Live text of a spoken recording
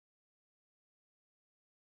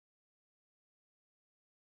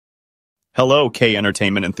Hello,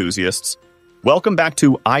 K-entertainment enthusiasts. Welcome back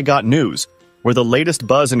to I Got News, where the latest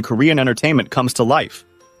buzz in Korean entertainment comes to life.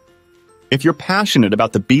 If you're passionate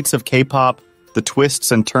about the beats of K-pop, the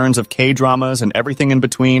twists and turns of K-dramas, and everything in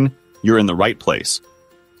between, you're in the right place.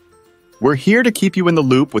 We're here to keep you in the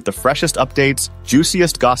loop with the freshest updates,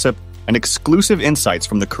 juiciest gossip, and exclusive insights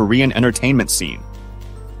from the Korean entertainment scene.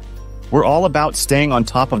 We're all about staying on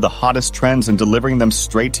top of the hottest trends and delivering them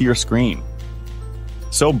straight to your screen.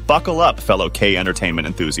 So buckle up, fellow K-entertainment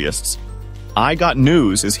enthusiasts. I Got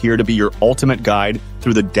News is here to be your ultimate guide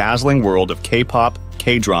through the dazzling world of K-pop,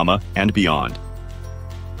 K-drama, and beyond.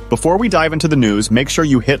 Before we dive into the news, make sure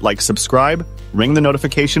you hit like, subscribe, ring the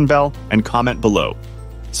notification bell, and comment below.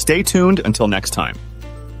 Stay tuned until next time.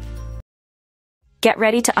 Get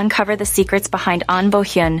ready to uncover the secrets behind An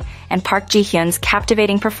Bo-hyun and Park Ji-hyun's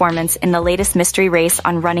captivating performance in the latest mystery race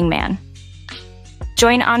on Running Man.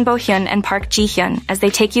 Join An Bo-hyun and Park Ji-hyun as they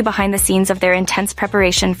take you behind the scenes of their intense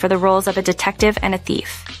preparation for the roles of a detective and a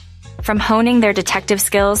thief. From honing their detective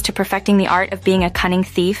skills to perfecting the art of being a cunning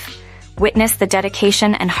thief, witness the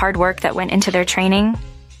dedication and hard work that went into their training.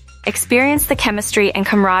 Experience the chemistry and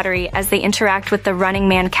camaraderie as they interact with the Running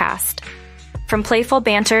Man cast. From playful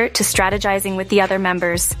banter to strategizing with the other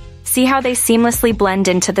members, see how they seamlessly blend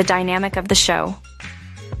into the dynamic of the show.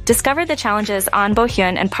 Discover the challenges An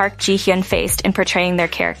Bo-hyun and Park Ji-hyun faced in portraying their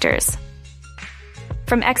characters.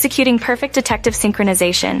 From executing perfect detective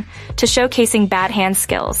synchronization to showcasing bad hand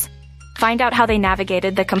skills, find out how they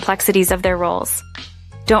navigated the complexities of their roles.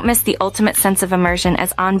 Don't miss the ultimate sense of immersion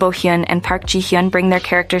as An Bo-hyun and Park Ji-hyun bring their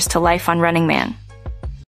characters to life on Running Man.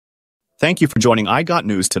 Thank you for joining I Got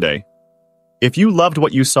News today. If you loved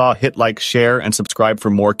what you saw, hit like, share, and subscribe for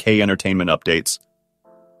more K-entertainment updates.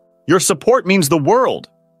 Your support means the world!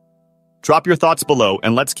 Drop your thoughts below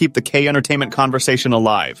and let's keep the K-entertainment conversation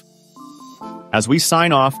alive. As we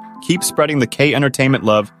sign off, keep spreading the K-entertainment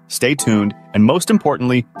love, stay tuned, and most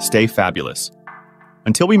importantly, stay fabulous.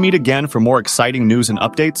 Until we meet again for more exciting news and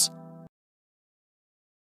updates,